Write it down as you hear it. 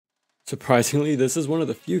Surprisingly, this is one of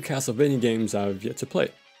the few Castlevania games I've yet to play.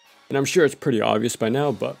 And I'm sure it's pretty obvious by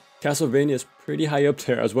now, but Castlevania is pretty high up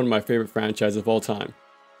there as one of my favorite franchises of all time.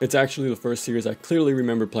 It's actually the first series I clearly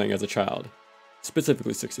remember playing as a child,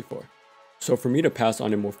 specifically 64. So for me to pass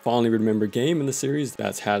on a more fondly remembered game in the series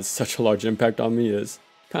that's had such a large impact on me is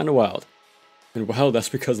kinda wild. And well, that's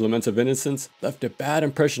because Lament of Innocence left a bad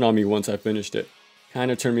impression on me once I finished it.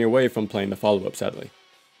 Kinda turned me away from playing the follow-up, sadly.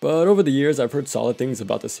 But over the years, I've heard solid things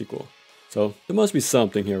about the sequel. So there must be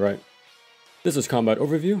something here, right? This is Combat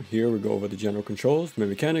Overview. Here we go over the general controls, the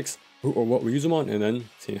mechanics, who or what we use them on, and then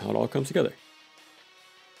seeing how it all comes together.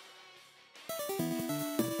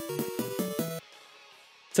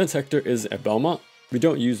 Since Hector is a Belmont, we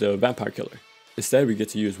don't use a vampire killer. Instead, we get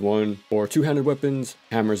to use one or two-handed weapons,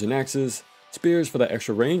 hammers and axes, spears for that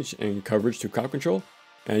extra range and coverage to crowd control,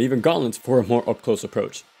 and even gauntlets for a more up-close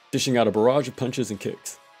approach, dishing out a barrage of punches and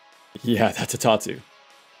kicks. Yeah, that's a Tatsu.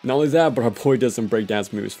 Not only that, but our boy does some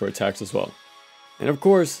breakdance moves for attacks as well. And of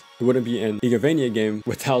course, it wouldn't be an Castlevania game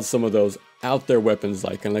without some of those out there weapons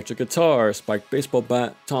like an electric guitar, spiked baseball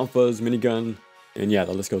bat, tonfas, minigun, and yeah,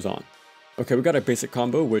 the list goes on. Okay, we got a basic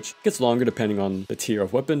combo which gets longer depending on the tier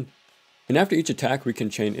of weapon, and after each attack we can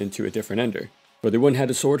chain into a different ender. For the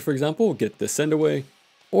one-handed sword, for example, we'll get this send away,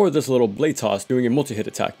 or this little blade toss doing a multi-hit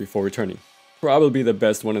attack before returning. Probably the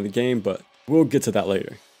best one in the game, but we'll get to that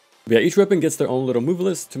later. But yeah, each weapon gets their own little move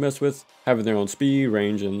list to mess with, having their own speed,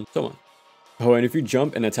 range, and so on. Oh, and if you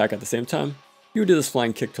jump and attack at the same time, you do this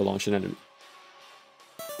flying kick to launch an enemy.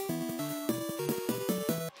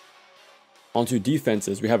 Onto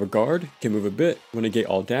defenses, we have a guard, can move a bit, will negate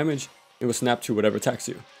all damage, and will snap to whatever attacks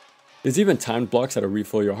you. There's even timed blocks that'll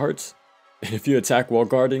refill your hearts, and if you attack while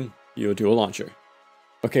guarding, you'll do a launcher.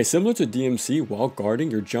 Okay, similar to DMC, while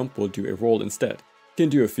guarding, your jump will do a roll instead. You can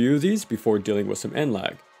do a few of these before dealing with some end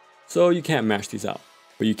lag, so you can't mash these out.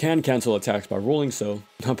 But you can cancel attacks by rolling, so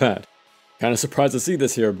not bad. Kinda surprised to see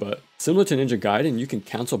this here, but similar to Ninja Gaiden, you can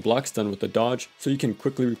cancel blocks done with a dodge, so you can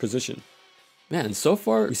quickly reposition. Man, so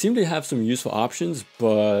far, we seem to have some useful options,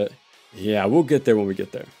 but yeah, we'll get there when we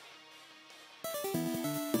get there.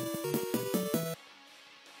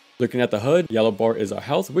 Looking at the HUD, yellow bar is our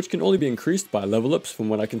health, which can only be increased by level ups from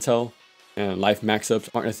what I can tell. And life max ups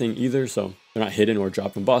aren't a thing either, so they're not hidden or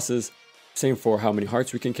dropped from bosses. Same for how many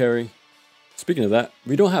hearts we can carry. Speaking of that,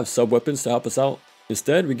 we don't have sub weapons to help us out.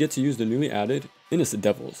 Instead, we get to use the newly added Innocent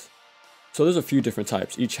Devils. So there's a few different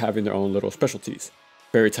types, each having their own little specialties.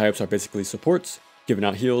 Fairy types are basically supports, giving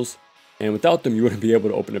out heals, and without them you wouldn't be able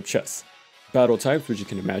to open up chests. Battle types, which you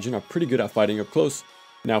can imagine, are pretty good at fighting up close.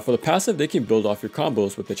 Now for the passive, they can build off your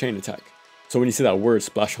combos with the chain attack. So when you see that word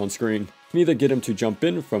splash on screen, you can either get him to jump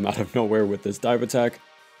in from out of nowhere with this dive attack,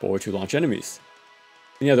 or to launch enemies.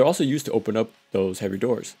 And yeah, they're also used to open up those heavy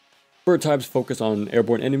doors. Bird types focus on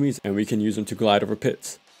airborne enemies, and we can use them to glide over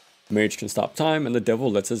pits. Mage can stop time, and the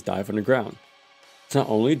devil lets us dive underground. So not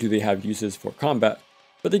only do they have uses for combat,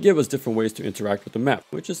 but they give us different ways to interact with the map,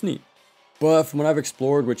 which is neat. But from what I've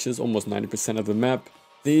explored, which is almost 90% of the map,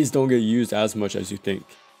 these don't get used as much as you think.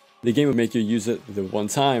 The game will make you use it the one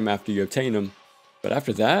time after you obtain them, but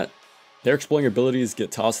after that, their exploring abilities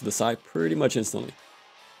get tossed to the side pretty much instantly.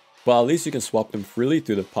 Well, at least you can swap them freely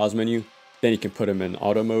through the pause menu, then you can put them in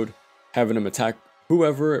auto mode, having them attack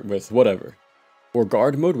whoever with whatever. Or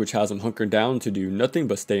guard mode, which has them hunkered down to do nothing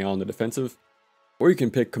but stay on the defensive. Or you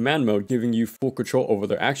can pick command mode, giving you full control over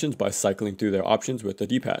their actions by cycling through their options with the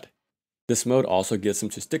D-pad. This mode also gets them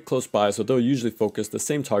to stick close by, so they'll usually focus the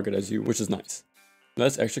same target as you, which is nice.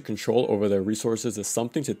 Less extra control over their resources is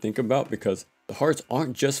something to think about because the hearts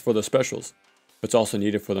aren't just for the specials, but it's also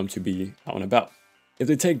needed for them to be out and about. If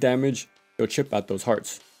they take damage, they'll chip at those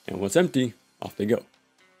hearts, and once empty, off they go.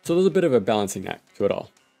 So there's a bit of a balancing act to it all.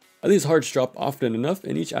 At least hearts drop often enough,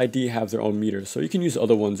 and each ID have their own meter, so you can use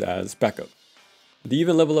other ones as backup. They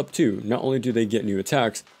even level up too. Not only do they get new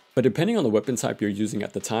attacks, but depending on the weapon type you're using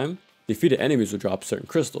at the time, defeated enemies will drop certain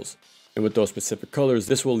crystals. And with those specific colors,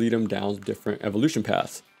 this will lead them down different evolution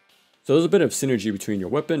paths. So there's a bit of synergy between your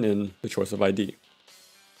weapon and the choice of ID.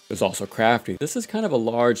 There's also crafting. This is kind of a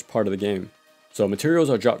large part of the game. So materials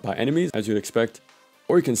are dropped by enemies, as you'd expect,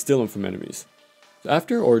 or you can steal them from enemies. So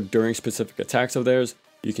after or during specific attacks of theirs,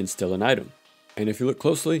 you can steal an item. And if you look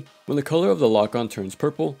closely, when the color of the lock-on turns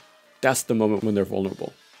purple, that's the moment when they're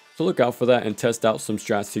vulnerable. So look out for that and test out some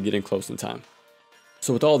strats to get in close in time.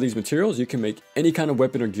 So with all these materials, you can make any kind of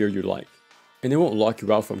weapon or gear you like. And they won't lock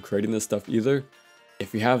you out from creating this stuff either.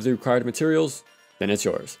 If you have the required materials, then it's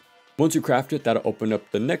yours. Once you craft it, that'll open up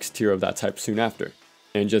the next tier of that type soon after.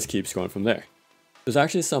 And it just keeps going from there. There's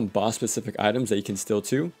actually some boss specific items that you can steal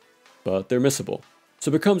too, but they're missable. so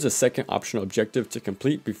it becomes a second optional objective to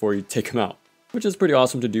complete before you take him out, which is pretty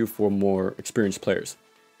awesome to do for more experienced players.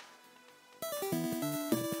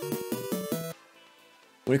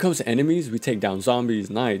 When it comes to enemies, we take down zombies,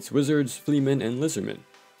 knights, wizards, fleamen, and lizardmen.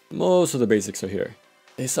 Most of the basics are here.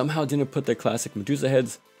 They somehow didn't put the classic Medusa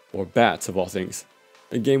heads, or bats of all things.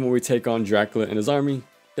 A game where we take on Dracula and his army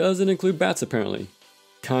doesn't include bats apparently.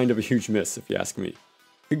 Kind of a huge miss if you ask me.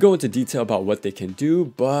 We go into detail about what they can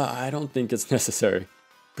do, but I don't think it's necessary.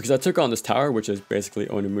 Because I took on this tower, which is basically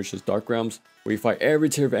Onimusha's Dark Realms, where you fight every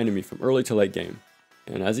tier of enemy from early to late game.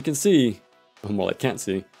 And as you can see, well I can't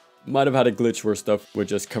see, might have had a glitch where stuff would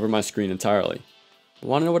just cover my screen entirely.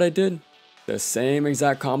 Wanna know what I did? The same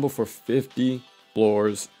exact combo for 50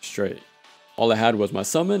 floors straight. All I had was my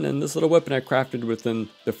summon and this little weapon I crafted within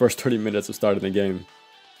the first 30 minutes of starting the game.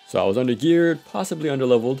 So I was under-geared, possibly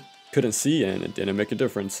under-leveled, couldn't see, and it didn't make a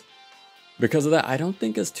difference. Because of that, I don't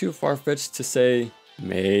think it's too far-fetched to say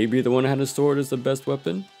maybe the one-handed sword is the best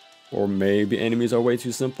weapon, or maybe enemies are way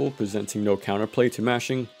too simple, presenting no counterplay to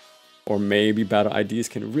mashing, or maybe battle IDs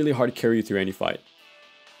can really hard carry you through any fight.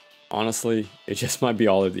 Honestly, it just might be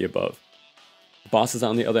all of the above. Bosses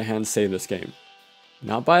on the other hand save this game.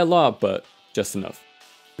 Not by a lot, but just enough.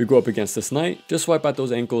 We go up against this knight, just swipe out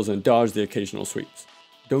those ankles and dodge the occasional sweeps.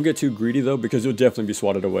 Don't get too greedy though, because you'll definitely be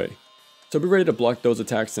swatted away. So be ready to block those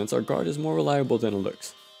attacks since our guard is more reliable than it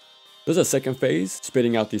looks. There's a second phase,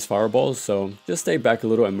 spitting out these fireballs, so just stay back a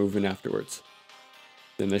little and move in afterwards.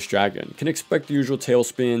 Then this dragon can expect the usual tail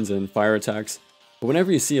spins and fire attacks, but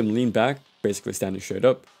whenever you see him lean back, basically standing straight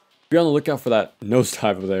up, be on the lookout for that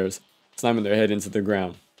nosedive of theirs, slamming their head into the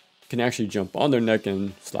ground. You can actually jump on their neck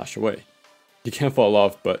and slash away. You can't fall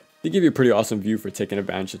off, but they give you a pretty awesome view for taking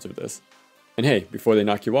advantage of this. And hey, before they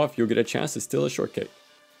knock you off, you'll get a chance to steal a shortcake.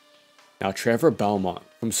 Now Trevor Belmont,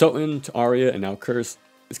 from Sultan to Arya and now Curse,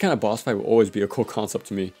 this kind of boss fight will always be a cool concept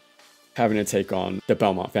to me, having to take on the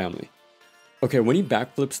Belmont family. Okay, when he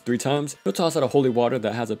backflips 3 times, he'll toss out a holy water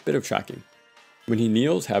that has a bit of tracking. When he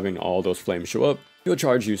kneels, having all those flames show up, he'll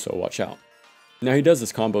charge you, so watch out. Now he does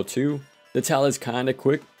this combo too. The tally is kinda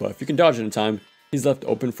quick, but if you can dodge it in time, he's left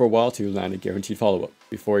open for a while to land a guaranteed follow-up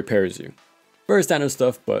before he parries you. Very standard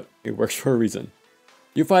stuff, but it works for a reason.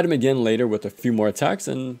 You fight him again later with a few more attacks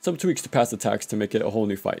and some tweaks to past attacks to make it a whole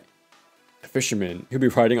new fight. The fisherman, he'll be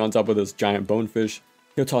riding on top of this giant bonefish.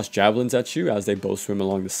 He'll toss javelins at you as they both swim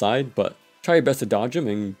along the side, but try your best to dodge him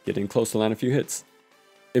and get in close to land a few hits.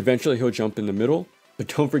 Eventually he'll jump in the middle, but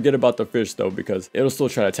don't forget about the fish though, because it'll still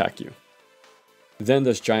try to attack you. Then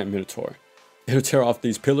this giant minotaur. It'll tear off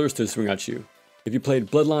these pillars to swing at you. If you played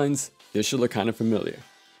Bloodlines, this should look kind of familiar.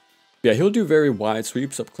 Yeah, he'll do very wide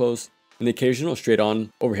sweeps up close and the occasional straight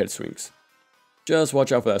on overhead swings. Just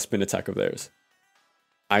watch out for that spin attack of theirs.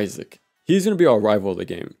 Isaac. He's going to be our rival of the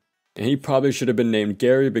game. And he probably should have been named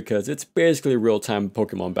Gary because it's basically a real-time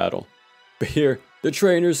Pokemon battle. But here, the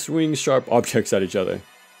trainers swing sharp objects at each other.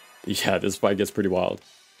 Yeah, this fight gets pretty wild.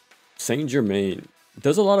 Saint Germain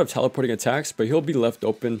does a lot of teleporting attacks, but he'll be left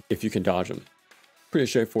open if you can dodge him. Pretty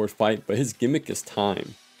straightforward fight, but his gimmick is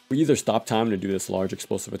time. We either stop time to do this large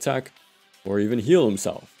explosive attack, or even heal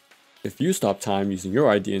himself. If you stop time using your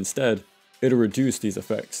ID instead, it'll reduce these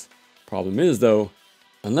effects. Problem is though,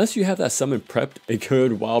 unless you have that summon prepped a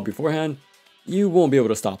good while beforehand, you won't be able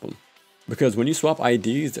to stop him. Because when you swap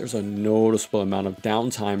IDs, there's a noticeable amount of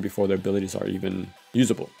downtime before their abilities are even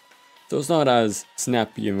usable. So it's not as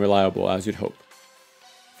snappy and reliable as you'd hope.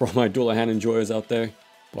 For all my dual hand enjoyers out there,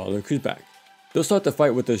 well, look who's back. They'll start the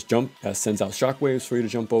fight with this jump that sends out shockwaves for you to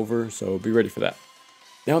jump over, so be ready for that.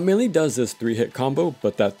 Now it mainly does this 3-hit combo,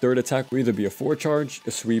 but that third attack will either be a 4-charge,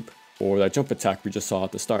 a sweep, or that jump attack we just saw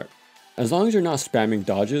at the start. As long as you're not spamming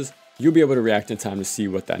dodges, you'll be able to react in time to see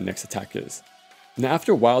what that next attack is. Now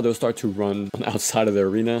after a while they'll start to run on the outside of the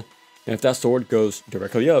arena, and if that sword goes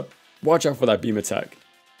directly up, watch out for that beam attack.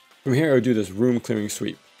 From here it'll do this room clearing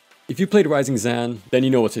sweep. If you played Rising Zan, then you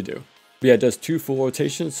know what to do. But yeah, it does 2 full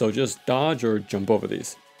rotations, so just dodge or jump over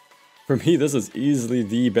these. For me, this is easily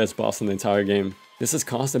the best boss in the entire game. This is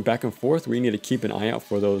constant back and forth where you need to keep an eye out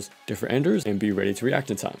for those different enders and be ready to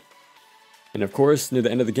react in time. And of course, near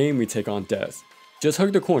the end of the game, we take on Death. Just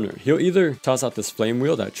hug the corner. He'll either toss out this flame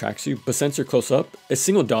wheel that tracks you, but since you're close up, a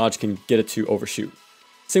single dodge can get it to overshoot.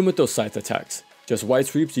 Same with those scythe attacks. Just wide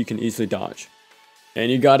sweeps you can easily dodge.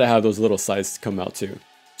 And you gotta have those little scythes come out too.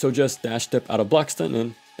 So just dash step out of block stun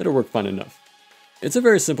and it'll work fine enough. It's a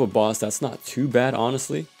very simple boss that's not too bad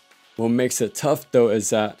honestly. What makes it tough though is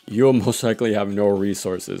that you'll most likely have no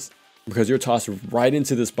resources, because you're tossed right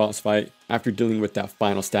into this boss fight after dealing with that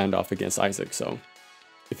final standoff against Isaac, so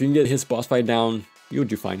if you can get his boss fight down, you'll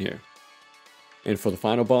do fine here. And for the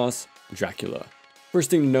final boss, Dracula. First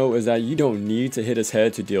thing to know is that you don't need to hit his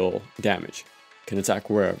head to deal damage. You can attack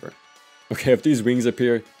wherever. Okay, if these wings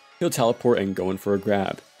appear, he'll teleport and go in for a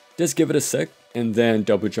grab. Just give it a sec and then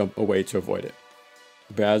double jump away to avoid it.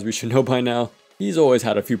 But as we should know by now, he's always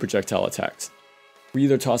had a few projectile attacks. We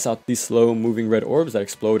either toss out these slow moving red orbs that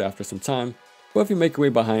explode after some time, or if you make your way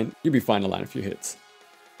behind, you'll be fine to land a few hits.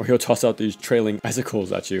 Or he'll toss out these trailing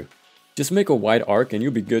icicles at you. Just make a wide arc and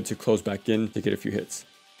you'll be good to close back in to get a few hits.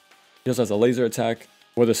 He also has a laser attack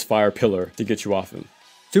or this fire pillar to get you off him.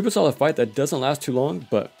 Super solid fight that doesn't last too long,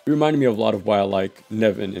 but it reminded me of a lot of Wild like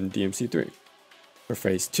Nevin in DMC3. For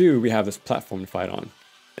phase 2, we have this platform to fight on.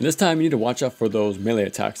 And this time you need to watch out for those melee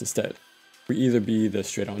attacks instead. We either be the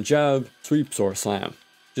straight on jab, sweeps, or slam.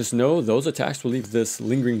 Just know those attacks will leave this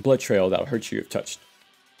lingering blood trail that will hurt you if touched.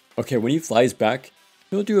 Okay, when he flies back,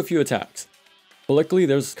 he'll do a few attacks. But luckily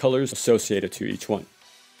there's colors associated to each one.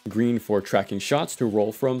 Green for tracking shots to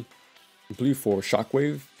roll from, blue for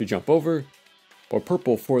shockwave to jump over, or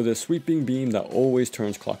purple for the sweeping beam that always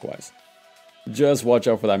turns clockwise. Just watch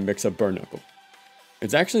out for that mix-up burn knuckle.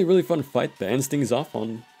 It's actually a really fun fight that ends things off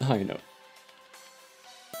on a high note.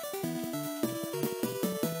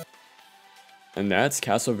 And that's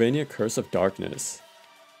Castlevania Curse of Darkness.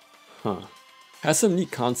 Has some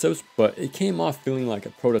neat concepts, but it came off feeling like a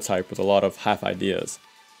prototype with a lot of half ideas.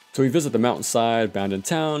 So we visit the mountainside, abandoned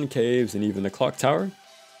town, caves, and even the clock tower.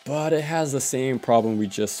 But it has the same problem we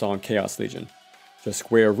just saw in Chaos Legion. Just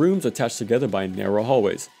square rooms attached together by narrow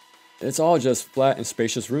hallways. It's all just flat and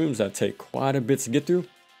spacious rooms that take quite a bit to get through,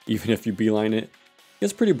 even if you beeline it.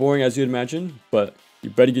 It's pretty boring as you'd imagine, but you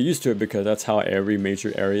better get used to it because that's how every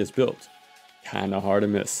major area is built. Kinda hard to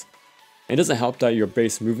miss. And it doesn't help that your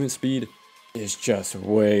base movement speed is just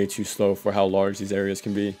way too slow for how large these areas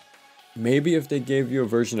can be. Maybe if they gave you a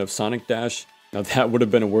version of Sonic Dash, now that would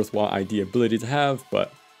have been a worthwhile ID ability to have,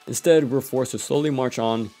 but instead we're forced to slowly march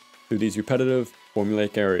on through these repetitive,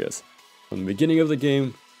 formulaic areas, from the beginning of the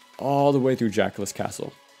game all the way through Jackalus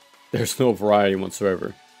Castle. There's no variety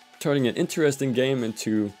whatsoever, turning an interesting game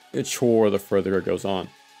into a chore the further it goes on.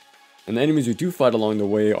 And the enemies you do fight along the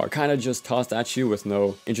way are kinda just tossed at you with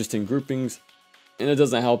no interesting groupings, and it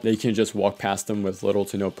doesn't help that you can just walk past them with little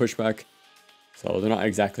to no pushback. So they're not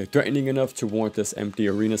exactly threatening enough to warrant this empty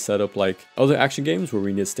arena setup like other action games where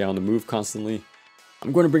we need to stay on the move constantly.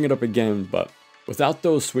 I'm going to bring it up again, but without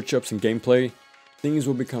those switch ups in gameplay, things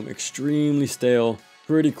will become extremely stale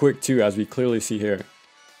pretty quick too, as we clearly see here.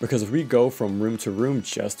 Because if we go from room to room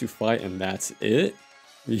just to fight and that's it,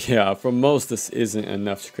 yeah, for most this isn't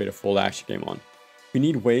enough to create a full action game on. We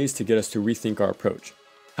need ways to get us to rethink our approach.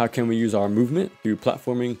 How can we use our movement through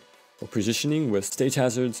platforming or positioning with stage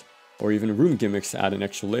hazards or even room gimmicks to add an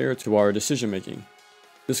extra layer to our decision making?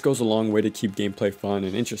 This goes a long way to keep gameplay fun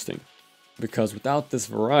and interesting. Because without this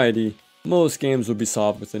variety, most games will be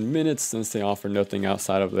solved within minutes since they offer nothing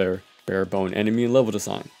outside of their bare-bone enemy and level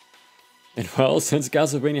design. And well, since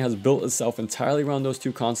Castlevania has built itself entirely around those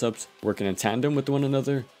two concepts, working in tandem with one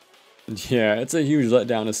another, yeah, it's a huge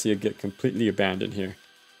letdown to see it get completely abandoned here.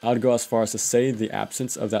 I'd go as far as to say the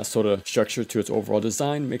absence of that sort of structure to its overall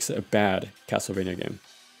design makes it a bad Castlevania game.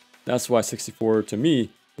 That's why 64 to me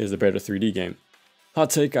is the better 3D game. Hot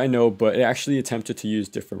take, I know, but it actually attempted to use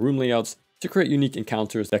different room layouts to create unique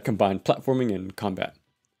encounters that combine platforming and combat.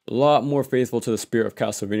 A lot more faithful to the spirit of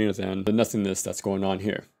Castlevania than the nothingness that's going on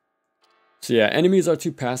here. So yeah, enemies are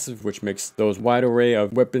too passive, which makes those wide array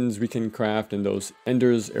of weapons we can craft and those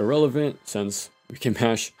enders irrelevant since we can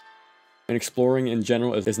mash. And exploring in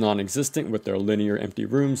general is non-existent with their linear empty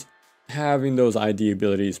rooms, having those ID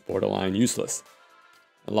abilities borderline useless.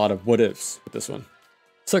 A lot of what ifs with this one.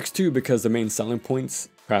 Sucks too because the main selling points,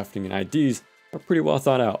 crafting and IDs, are pretty well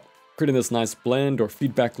thought out, creating this nice blend or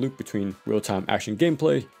feedback loop between real-time action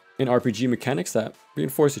gameplay and RPG mechanics that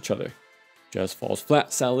reinforce each other. Just falls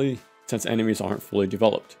flat sadly, since enemies aren't fully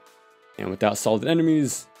developed. And without solid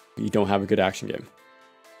enemies, you don't have a good action game.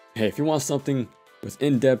 Hey, if you want something with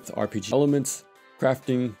in-depth RPG elements,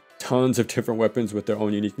 crafting, tons of different weapons with their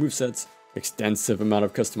own unique movesets, extensive amount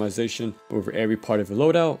of customization over every part of your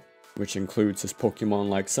loadout, which includes this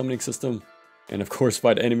Pokemon-like summoning system, and of course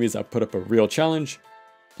fight enemies that put up a real challenge,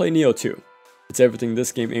 play Nioh 2. It's everything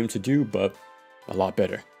this game aimed to do, but a lot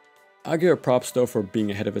better. I'll give it props though for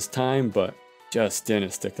being ahead of its time, but just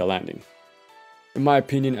didn't stick the landing. In my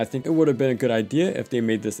opinion, I think it would have been a good idea if they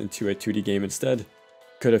made this into a 2D game instead.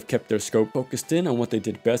 Could have kept their scope focused in on what they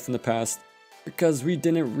did best in the past, because we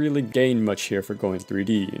didn't really gain much here for going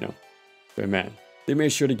 3D, you know. But man, they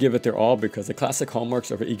made sure to give it their all because the classic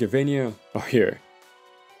hallmarks of Igavania are here.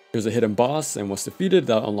 There's a hidden boss, and once defeated,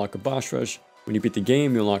 that'll unlock a boss rush. When you beat the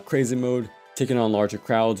game, you unlock crazy mode, taking on larger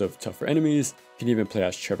crowds of tougher enemies. You can even play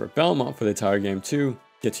as Trevor Belmont for the entire game too.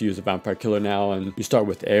 Get to use a vampire killer now, and you start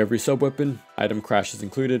with every sub weapon, item crashes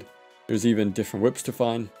included. There's even different whips to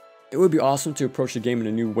find. It would be awesome to approach the game in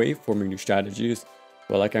a new way, forming new strategies,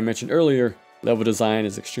 but like I mentioned earlier, level design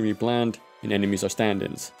is extremely bland and enemies are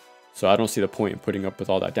stand-ins, so I don't see the point in putting up with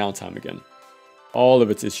all that downtime again. All of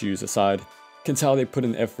its issues aside, you can tell they put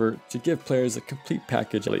in the effort to give players a complete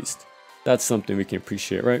package at least. That's something we can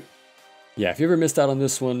appreciate, right? Yeah, if you ever missed out on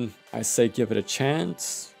this one, I say give it a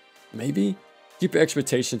chance, maybe? Keep your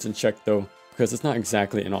expectations in check though, because it's not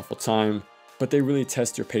exactly an awful time, but they really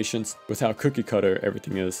test your patience with how cookie cutter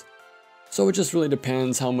everything is. So it just really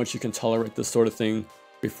depends how much you can tolerate this sort of thing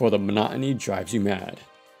before the monotony drives you mad.